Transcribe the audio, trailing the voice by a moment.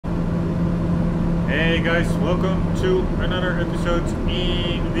Hey guys, welcome to another episode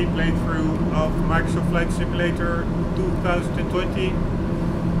in the playthrough of Microsoft Flight Simulator 2020.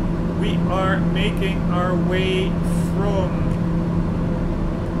 We are making our way from,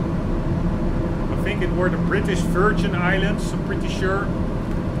 I think it were the British Virgin Islands, I'm pretty sure.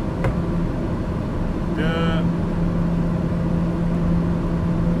 The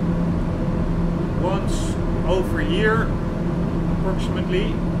ones over here,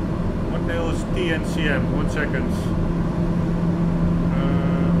 approximately. What the hell is TNCM? 1 second.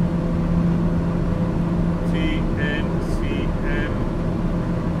 TNCM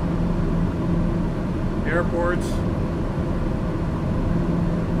Airport.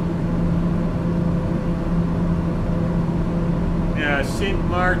 Yeah, Sint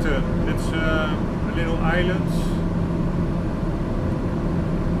Maarten. That's a little island.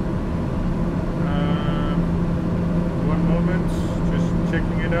 One moment, just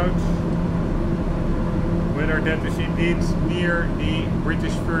checking it out. Whether that is indeed near the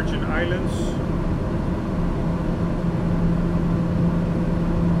British Virgin Islands.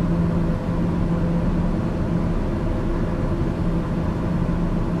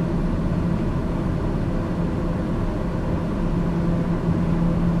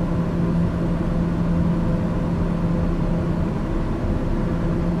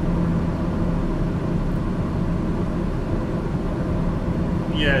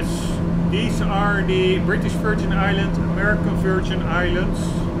 Yes. These are the British Virgin Islands, American Virgin Islands.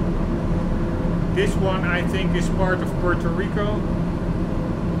 This one I think is part of Puerto Rico.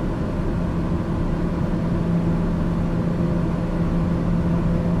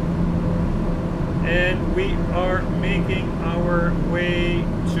 And we are making our way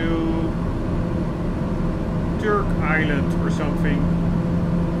to Turk Island or something.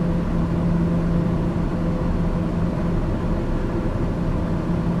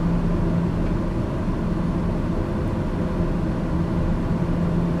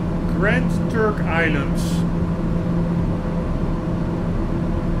 Grand Turk Islands.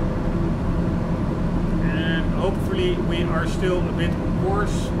 And hopefully we are still a bit on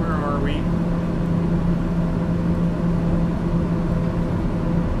course. Where are we?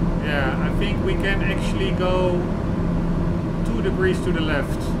 Yeah, I think we can actually go 2 degrees to the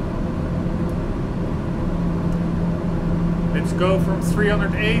left. Let's go from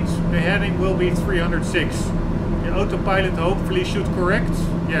 308. The heading will be 306. The autopilot hopefully should correct.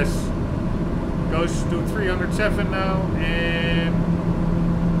 Yes. Goes to 307 now, and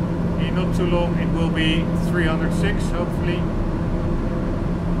in not too long it will be 306 hopefully.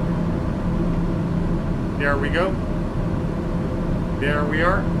 There we go. There we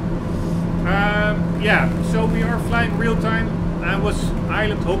are. Yeah, so we are flying real time. I was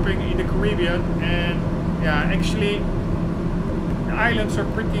island hopping in the Caribbean, and yeah, actually the islands are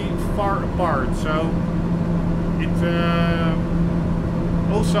pretty far apart, so it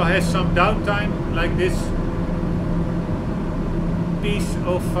also has some downtime, like this piece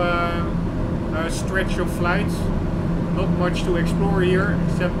of stretch of flight. Not much to explore here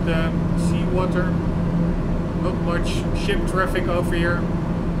except the seawater. Not much ship traffic over here.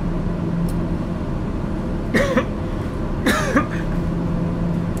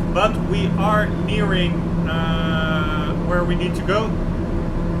 But we are nearing where we need to go.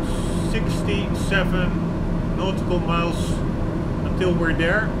 67 nautical miles until we're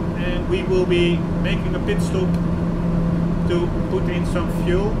there, and we will be making a pit stop to put in some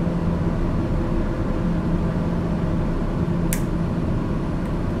fuel.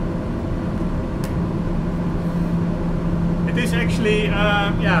 It is actually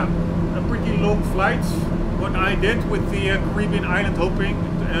yeah, a pretty long flight. What I did with the Caribbean island hopping,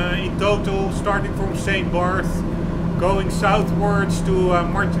 in total, starting from St Barts, going southwards to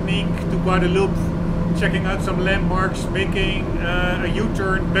Martinique, to Guadeloupe, checking out some landmarks, making a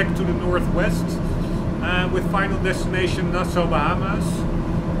U-turn back to the northwest, with final destination Nassau Bahamas.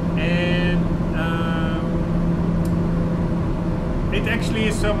 And it actually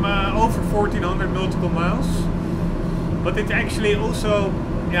is some over 1400 nautical miles, but it actually also,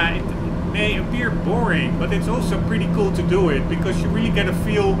 yeah, it may appear boring, but it's also pretty cool to do it, because you really get a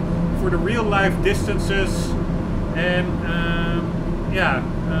feel for the real life distances and yeah,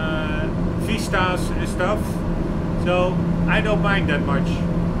 vistas and stuff. So I don't mind that much.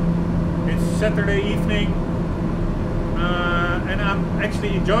 It's Saturday evening, and I'm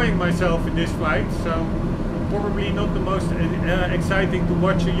actually enjoying myself in this flight, so probably not the most exciting to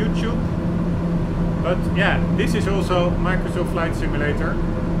watch on YouTube, but yeah, this is also Microsoft Flight Simulator.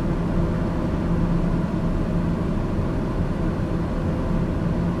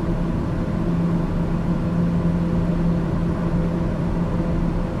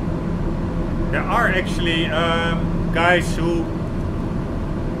 There are actually guys who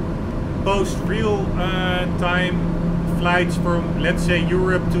post real time flights from, let's say,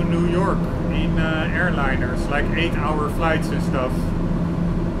 Europe to New York in airliners, like 8-hour flights and stuff.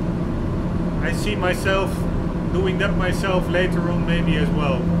 I see myself doing that myself later on, maybe as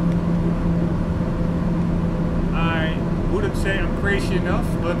well. I wouldn't say I'm crazy enough,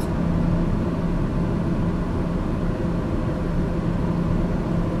 but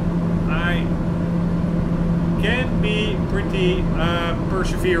I can be pretty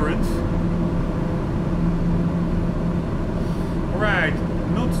perseverant. Alright,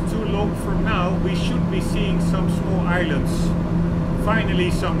 not too long from now we should be seeing some small islands.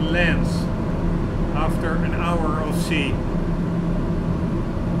 Finally some lands after an hour of sea.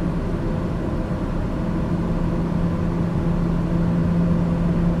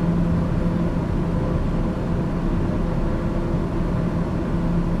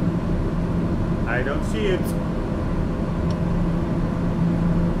 I don't see it.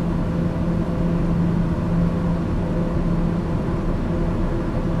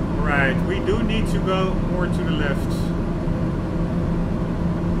 Right, we do need to go more to the left.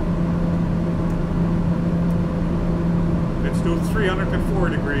 Let's do 304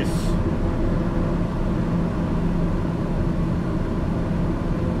 degrees.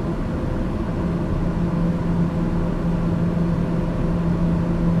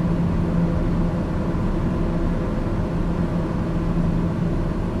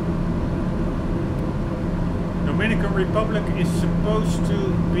 Dominican Republic is supposed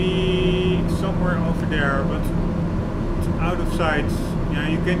to be somewhere over there, but it's out of sight. Yeah,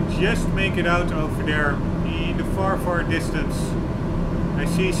 you can just make it out over there in the far, far distance. I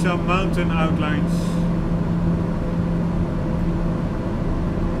see some mountain outlines.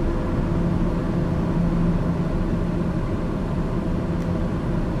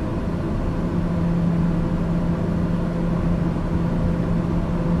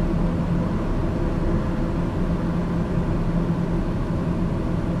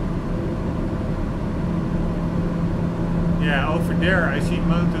 There I see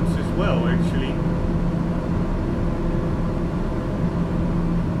mountains as well, actually.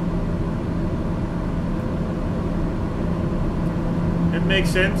 It makes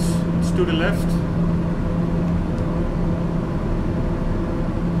sense. It's to the left.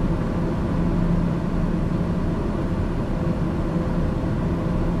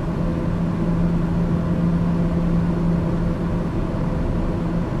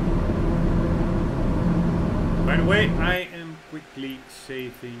 By the way, I am quickly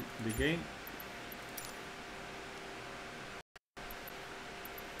saving the game.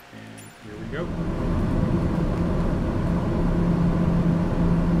 And here we go.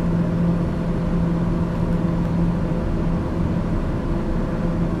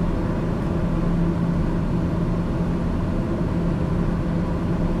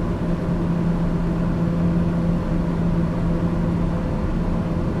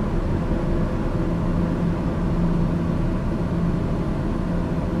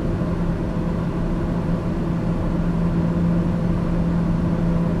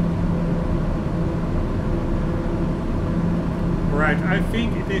 I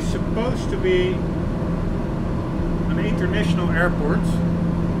think it is supposed to be an international airport.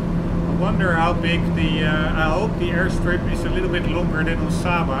 I wonder how big the, I hope the airstrip is a little bit longer than on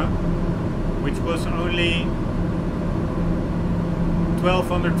Saba, which was only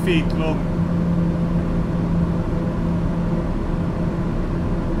 1,200 feet long.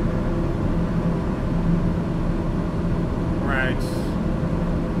 Right.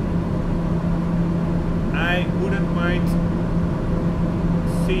 I wouldn't mind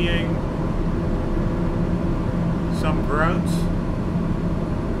seeing some grounds.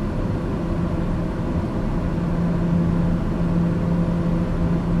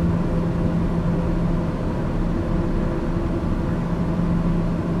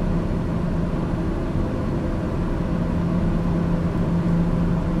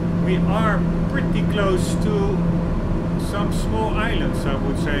 We are pretty close to some small islands, I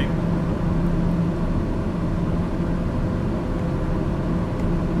would say.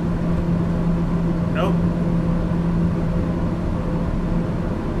 Nope.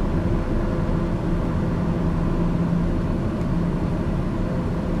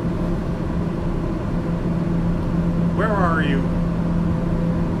 Where are you?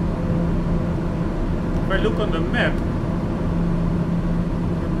 If I look on the map,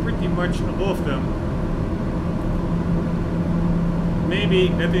 we're pretty much above them. Maybe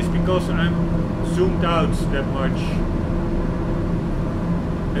that is because I'm zoomed out that much.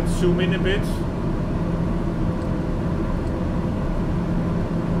 Let's zoom in a bit.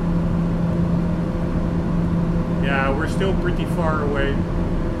 we're still pretty far away.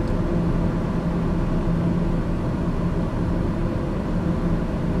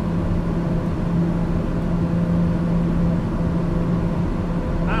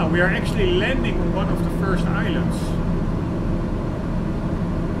 Ah, we are actually landing on one of the first islands.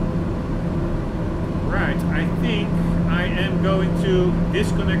 Right, I think I am going to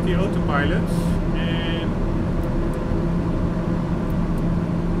disconnect the autopilot and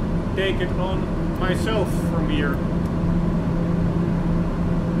take it on myself from here.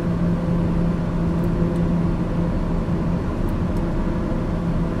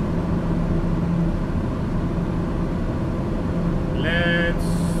 Let's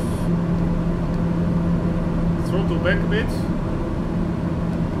throttle back a bit.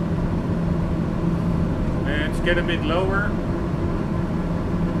 Let's get a bit lower.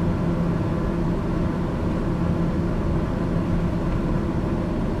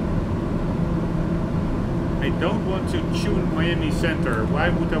 I don't want to tune Miami Center. Why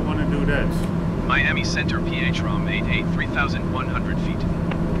would I want to do that? Miami Center PHROM 88 3,100 feet.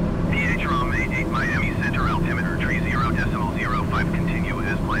 PHROM 88 Miami Center altimeter tree 0.05 continue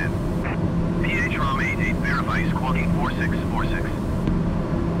as planned. PHROM 88 verify squawking 4646.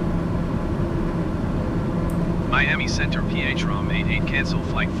 Miami Center PHROM 88 cancel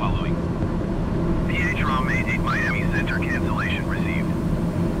flight following. PHROM 88 Miami Center cancellation received.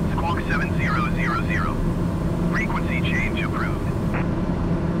 Squawk 7000. Frequency change approved.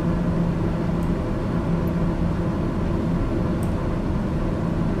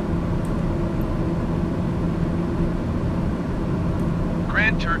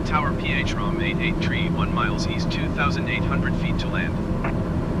 Grand Turk Tower PHROM 88 tree 1 miles east 2,800 feet to land.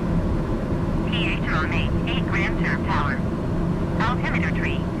 PHROM 88 Grand Turk Tower. Altimeter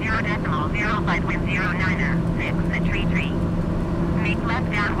tree 0.05 wind 096 the tree. Make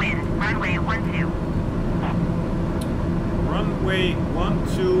left downwind, runway 12. Runway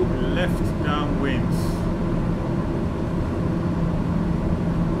 12 left downwind.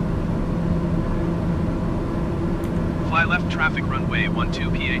 Fly left traffic runway 12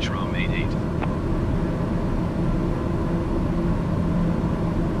 PHROM 88.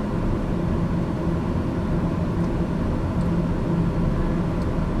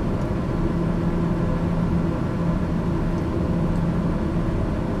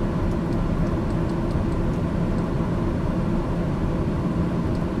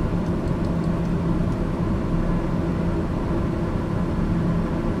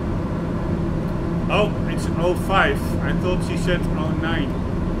 Oh, it's 05. I thought she said 09.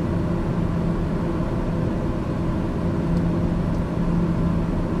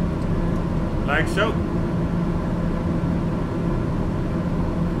 Like so.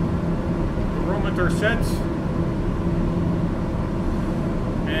 Barometer set.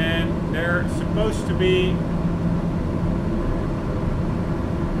 And they're supposed to be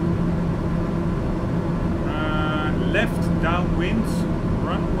left downwind,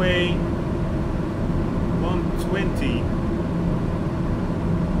 runway 120.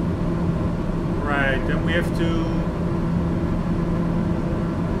 Right, then we have to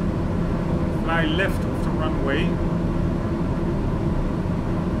fly left of the runway.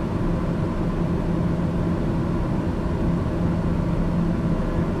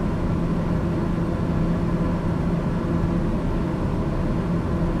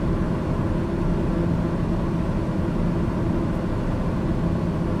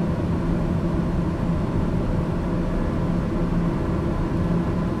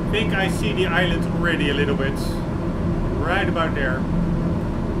 I think I see the island already a little bit. Right about there.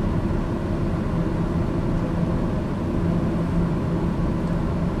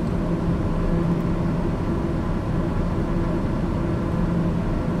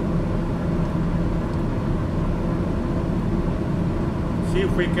 See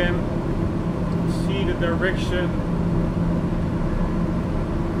if we can see the direction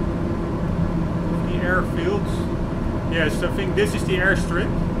of the airfield. Yes, I think this is the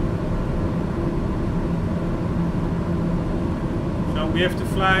airstrip. So we have to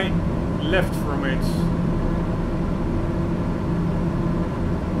fly left from it.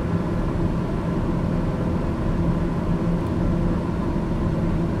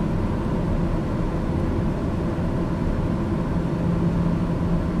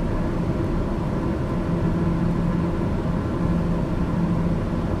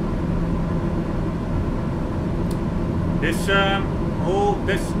 This whole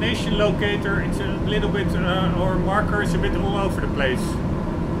destination locator, it's a little bit, or marker is a bit all over the place.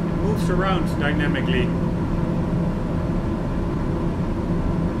 It moves around dynamically.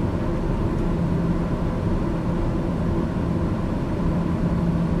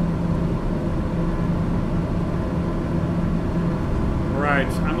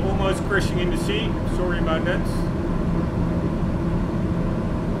 almost crashing in the sea. Sorry about that.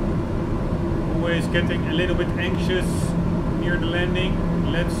 Always getting a little bit anxious near the landing.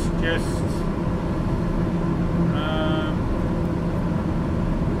 Let's just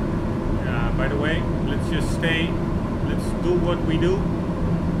yeah, by the way, let's just stay. Let's do what we do.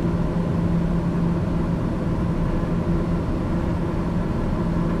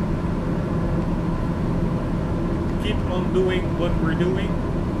 Keep on doing what we're doing.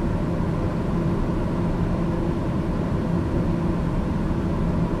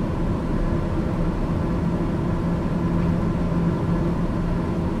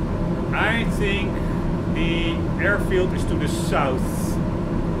 I think the airfield is to the south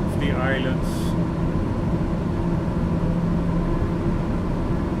of the islands.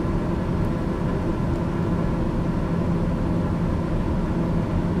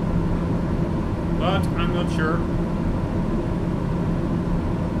 But I'm not sure.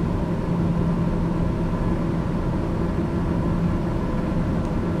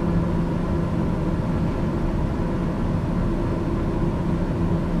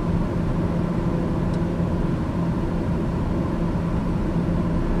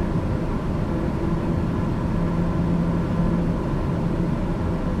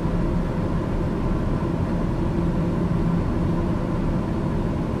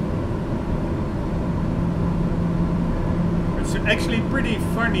 Actually pretty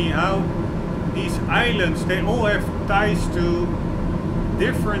funny how these islands, they all have ties to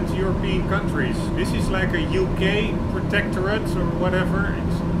different European countries. This is like a UK protectorate or whatever.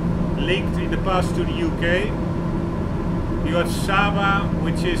 It's linked in the past to the UK. You have Saba,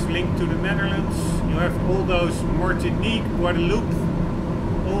 which is linked to the Netherlands. You have all those Martinique, Guadeloupe,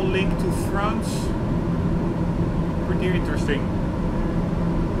 all linked to France. Pretty interesting.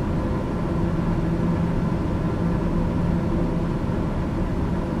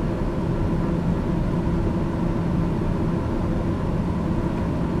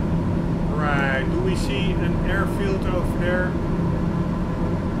 See an airfield over there?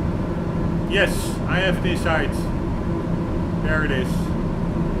 Yes, I have it in sight. There it is.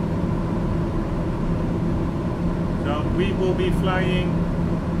 So we will be flying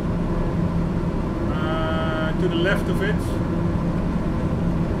to the left of it.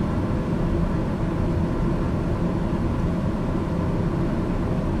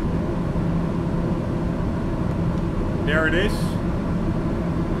 There it is.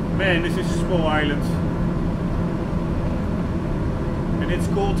 Man, this is a small island. And it's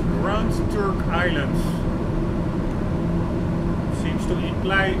called Grand Turk Island. Seems to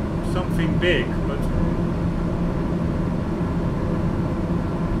imply something big, but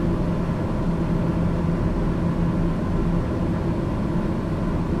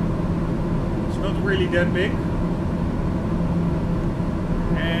it's not really that big.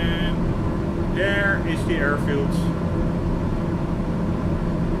 And there is the airfield.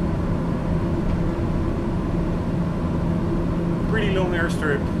 Pretty long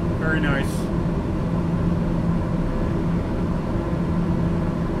airstrip, very nice.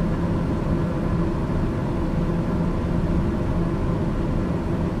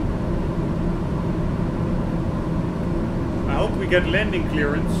 I hope we get landing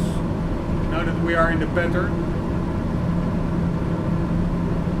clearance now that we are in the pattern.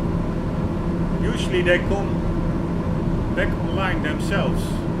 Usually they come back online themselves.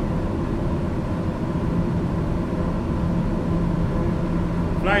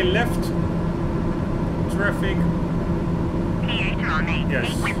 Fly left, traffic. PH Rombbb, Yes.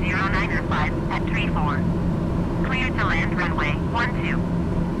 81095 at tree 4. Clear to land runway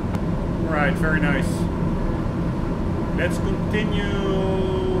 12. Right, very nice. Let's continue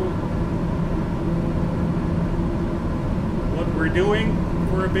what we're doing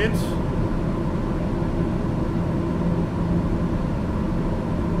for a bit.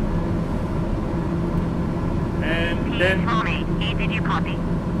 And then did you copy?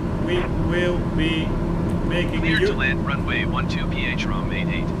 we will be making Clear to land runway 12 PH Rombbb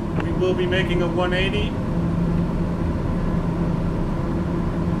 88. We will be making a 180.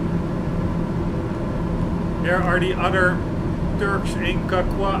 There are the other Turks and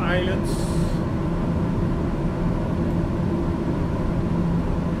Caicos Islands.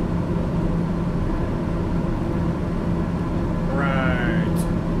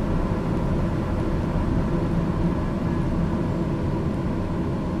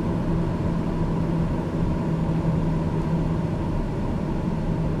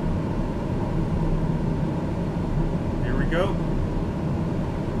 Go.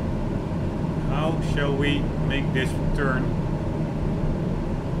 How shall we make this turn?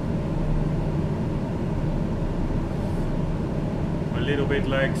 little bit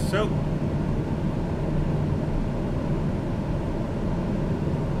like so.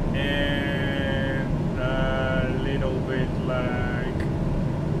 And a little bit like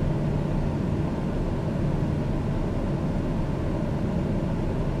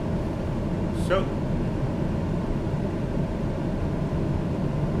so.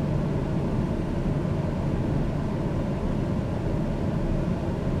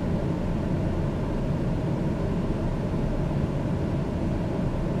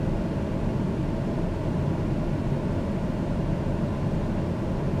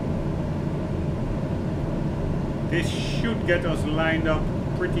 This should get us lined up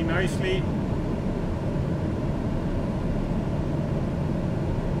pretty nicely.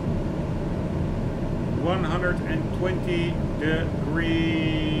 (120 degrees)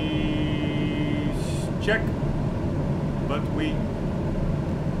 check, but we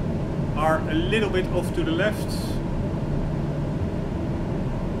are a little bit off to the left.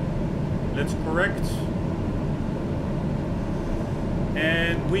 Let's correct.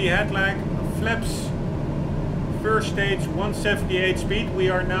 And we had like flaps. First stage 178 speed, we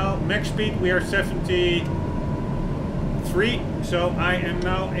are now max speed, we are 73, so I am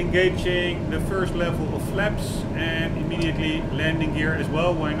now engaging the first level of flaps and immediately landing gear as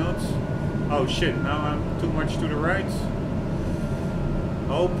well, why not? Oh shit, now I'm too much to the right.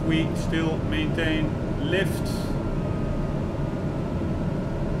 Hope we still maintain lift.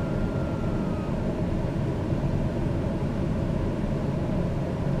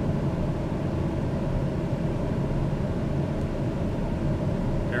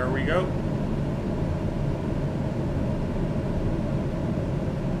 Go.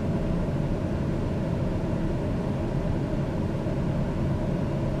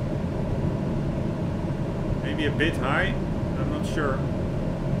 Maybe a bit high, I'm not sure. I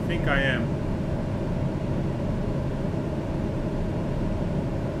think I am.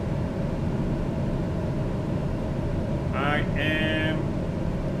 I am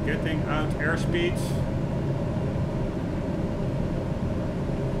getting out airspeed.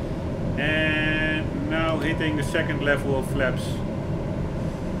 And now hitting the second level of flaps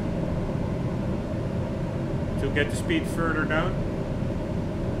to get the speed further down.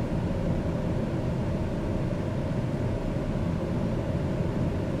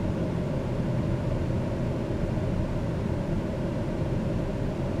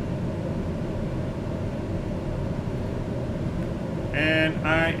 And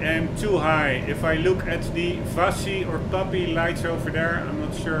I am too high. If I look at the Vassi or Puppy lights over there, I'm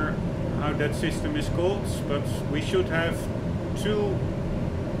not sure how that system is called, but we should have two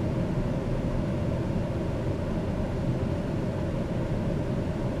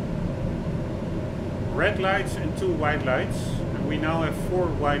red lights and two white lights, and we now have 4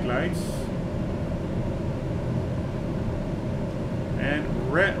 white lights. And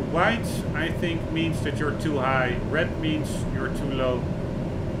white, I think, means that you're too high. Red means you're too low.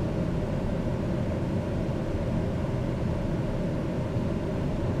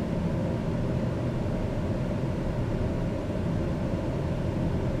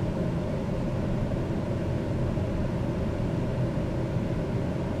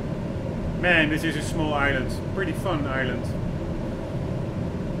 Man, this is a small island. Pretty fun island.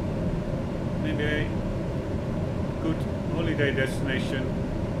 Maybe a good holiday destination.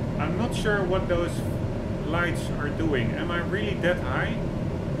 I'm not sure what those lights are doing. Am I really that high?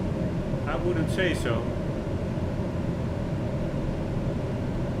 I wouldn't say so.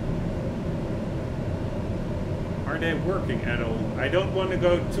 Are they working at all? I don't want to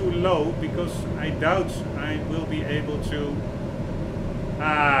go too low because I doubt I will be able to.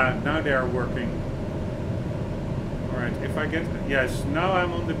 Ah, now they are working. Alright, if I get... Yes, now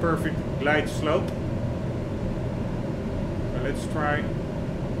I'm on the perfect glide slope. So let's try.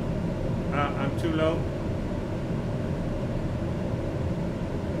 Ah, I'm too low.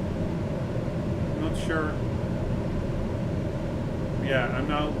 Not sure. Yeah, I'm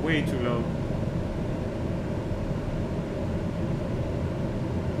now way too low.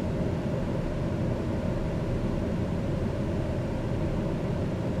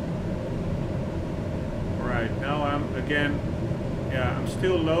 Now I'm again, yeah, I'm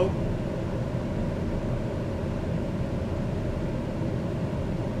still low.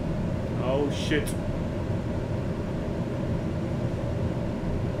 Oh shit.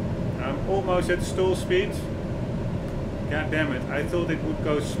 I'm almost at stall speed. God damn it, I thought it would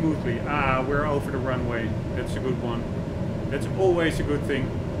go smoothly. Ah, we're over the runway. That's a good one. That's always a good thing.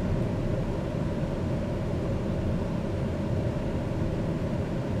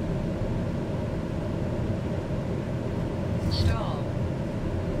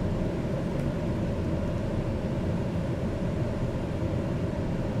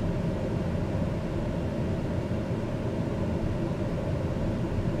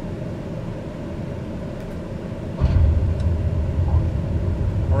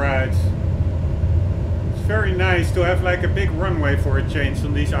 very nice to have like a big runway for a change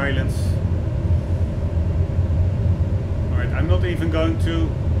on these islands. Alright, I'm not even going to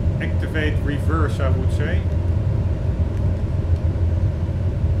activate reverse, I would say.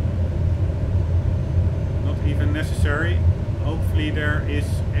 Not even necessary. Hopefully there is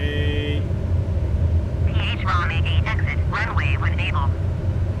a... PH ROM 88 exit, runway when able.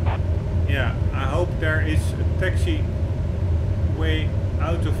 Yeah, I hope there is a taxi way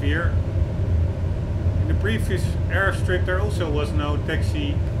out of here. In the previous airstrip there also was no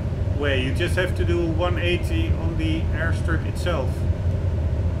taxi way. You just have to do 180 on the airstrip itself.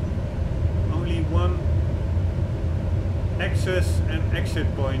 Only one access and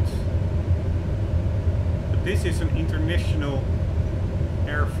exit point. But this is an international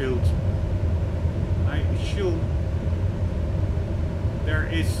airfield. I assume there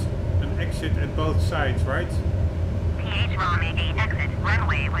is an exit at both sides, right? PH ROM 88 exit,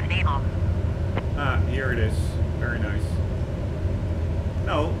 runway when able. Ah, here it is. Very nice.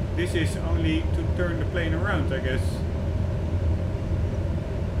 No, this is only to turn the plane around, I guess.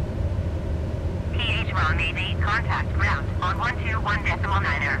 PH ROM 88 contact ground on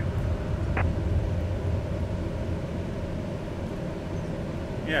 121.9er.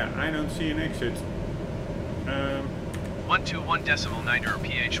 Yeah, I don't see an exit. 121.9er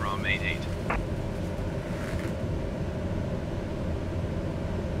PH ROM 88.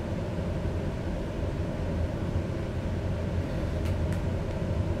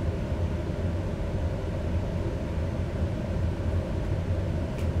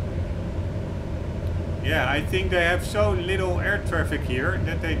 Yeah, I think they have so little air traffic here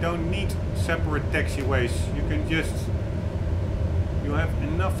that they don't need separate taxiways. You can just... You have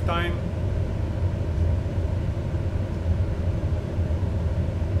enough time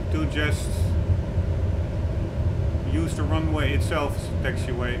to just use the runway itself as a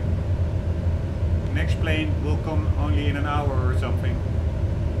taxiway. The next plane will come only in an hour or something.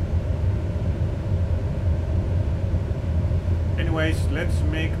 Anyways, let's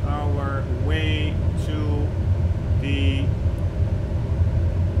make our way to the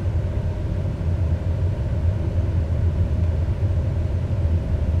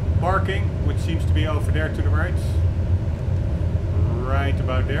parking, which seems to be over there to the right. Right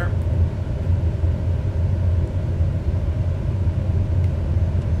about there.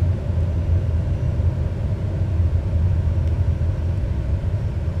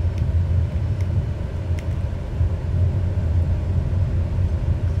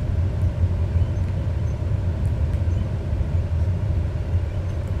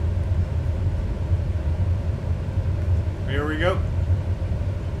 Here we go.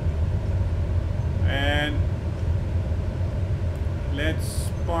 And let's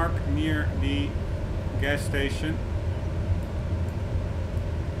park near the gas station.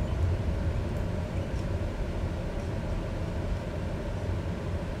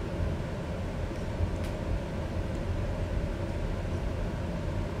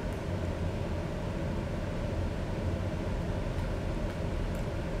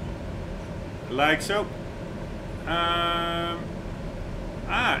 Like so.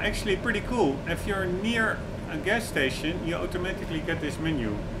 Actually pretty cool. If you're near a gas station, you automatically get this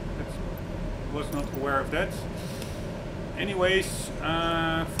menu. I was not aware of that. Anyways,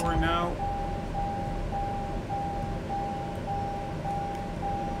 for now,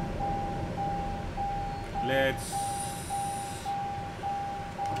 let's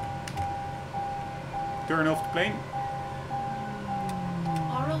turn off the plane.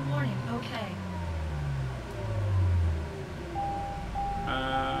 Aural warning, okay.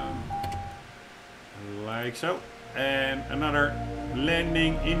 Like so. And another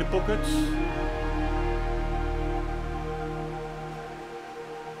landing in the pockets.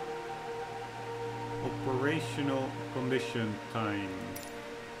 Operational condition time.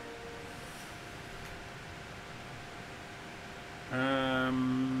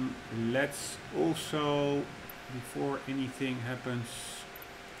 Let's also, before anything happens,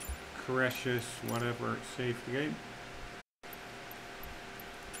 crashes, whatever, save the game.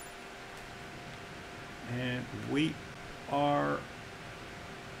 And we are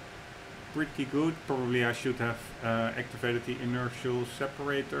pretty good. Probably I should have activated the inertial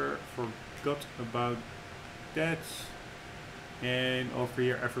separator. Forgot about that. And over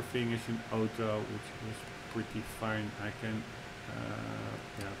here everything is in auto, which is pretty fine. I can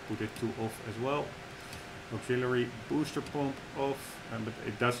put it to off as well. Auxiliary booster pump off, but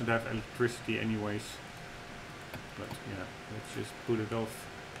it doesn't have electricity anyways. But yeah, let's just put it off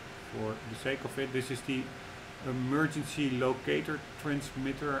for the sake of it. This is the emergency locator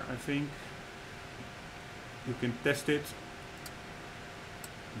transmitter, I think. You can test it.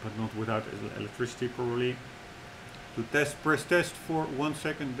 but not without electricity probably. To test, press test for 1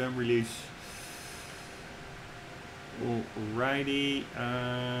 second, then release. Alrighty,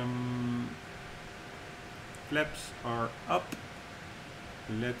 flaps are up.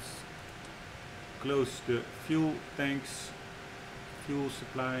 Let's close the fuel tanks, fuel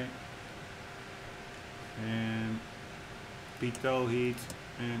supply, and pitot heat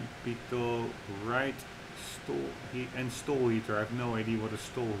and pitot right, stall heat and stall heater. I have no idea what a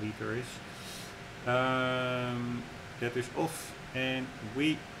stall heater is. That is off, and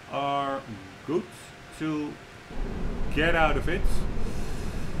we are good to get out of it.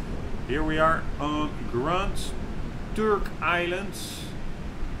 Here we are on Grand Turk Island.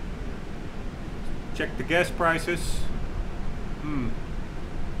 Check the gas prices.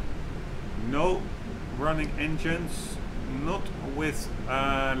 No running engines, not with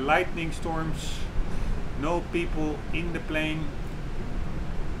lightning storms, no people in the plane.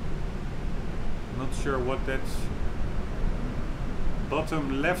 Not sure what that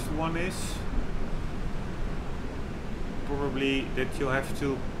bottom left one is. Probably that you have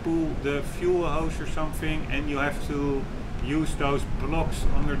to pull the fuel hose or something, and you have to use those blocks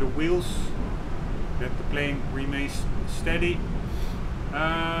under the wheels that the plane remains steady.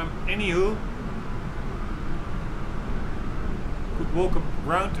 Anywho, could walk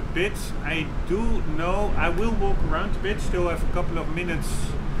around a bit. I do know I will walk around a bit, still have a couple of minutes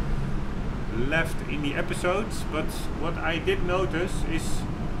left in the episodes, but what I did notice is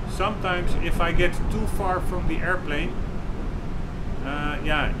sometimes if I get too far from the airplane,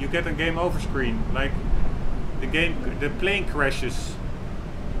 yeah, you get a game over screen, like the plane crashes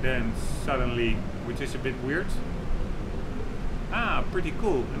then suddenly, which is a bit weird. Ah, pretty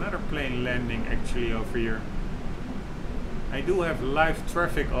cool, another plane landing actually over here. I do have live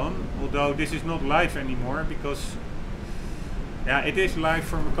traffic on, although this is not live anymore because, yeah, it is live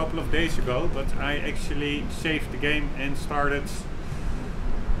from a couple of days ago, but I actually saved the game and started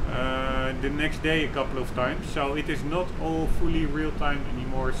the next day a couple of times, so it is not all fully real time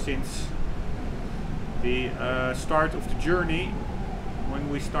anymore since the start of the journey, when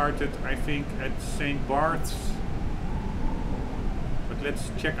we started I think at St Barts. But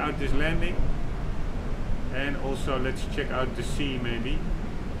let's check out this landing, and also let's check out the sea maybe.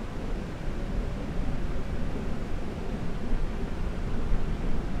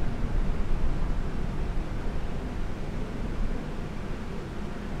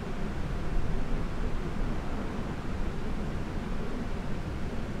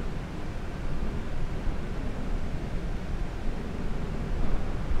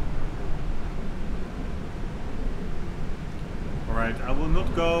 I will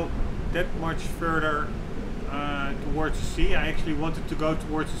not go that much further towards the sea. I actually wanted to go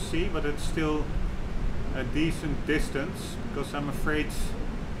towards the sea, but it's still a decent distance because I'm afraid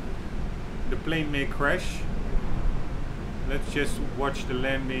the plane may crash. Let's just watch the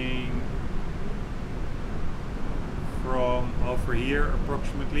landing from over here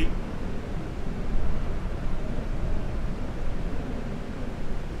approximately.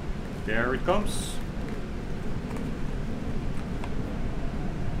 There it comes.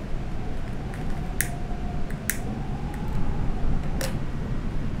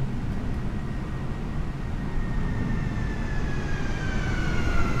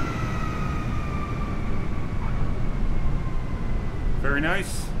 Very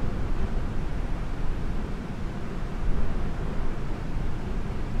nice.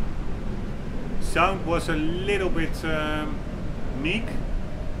 Sound was a little bit meek,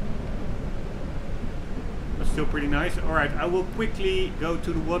 but still pretty nice. Alright, I will quickly go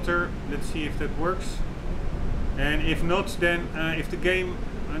to the water. Let's see if that works. And if not, then if the game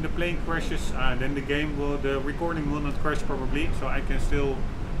and the plane crashes, then the recording will not crash probably, so I can still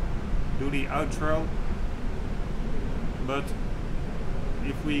do the outro. But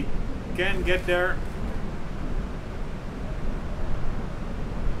if we can get there,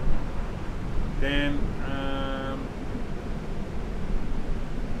 then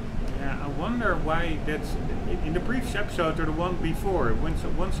yeah, I wonder why that's in the previous episode or the one before.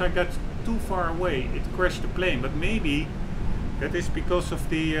 Once I got too far away, it crashed the plane. But maybe that is because of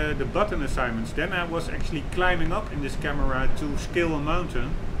the button assignments. Then I was actually climbing up in this camera to scale a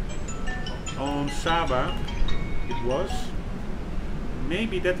mountain on Saba. It was.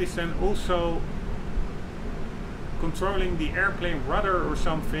 Maybe that is then also controlling the airplane rudder or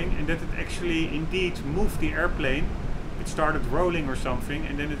something, and that it actually indeed moved the airplane. It started rolling or something,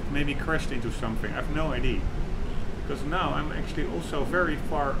 and then it maybe crashed into something. I have no idea. Because now I'm actually also very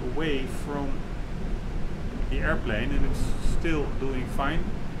far away from the airplane, and it's still doing fine.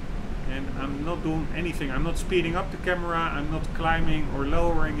 and I'm not doing anything. I'm not speeding up the camera, I'm not climbing or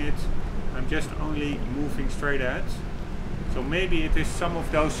lowering it. I'm just only moving straight ahead. So maybe it is some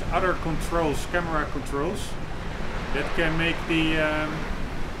of those other controls, camera controls, that can make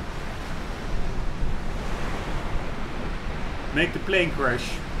the plane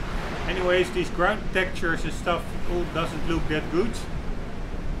crash. Anyways, these ground textures and stuff all doesn't look that good.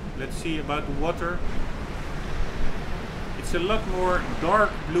 Let's see about the water. It's a lot more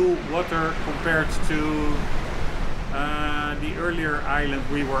dark blue water compared to the earlier island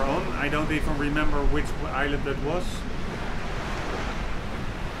we were on. I don't even remember which island that was.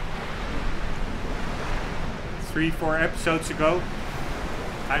 3-4 episodes ago.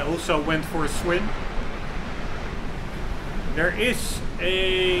 I also went for a swim. There is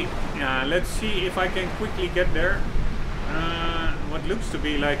a... let's see if I can quickly get there. What looks to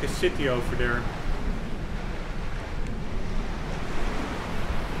be like a city over there.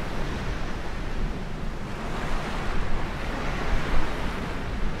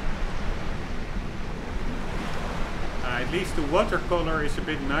 At least the watercolor is a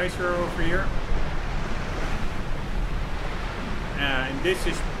bit nicer over here. And this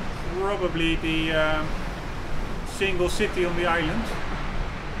is probably the single city on the island.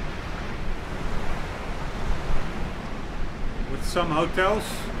 With some hotels.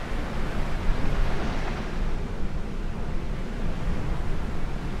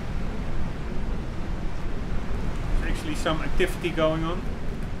 There's actually some activity going on.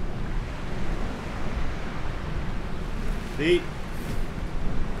 The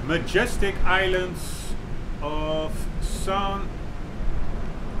majestic islands of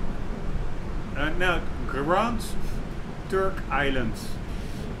Grand Turk Island.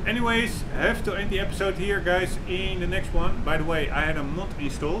 Anyways, I have to end the episode here, guys. In the next one, by the way, I had a mod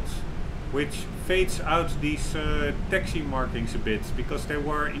installed which fades out these taxi markings a bit, because they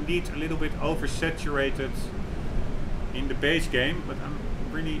were indeed a little bit oversaturated in the base game, but I'm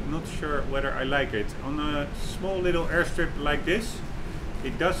really not sure whether I like it. On a small little airstrip like this,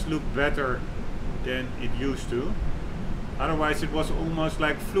 it does look better than it used to. Otherwise it was almost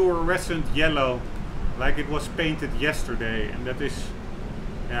like fluorescent yellow, like it was painted yesterday, and that is,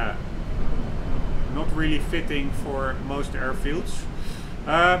 yeah, not really fitting for most airfields.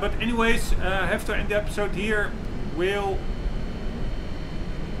 But anyways, I have to end the episode here. We'll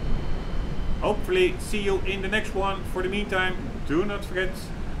hopefully see you in the next one. For the meantime, do not forget,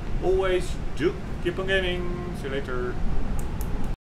 always do keep on gaming. See you later.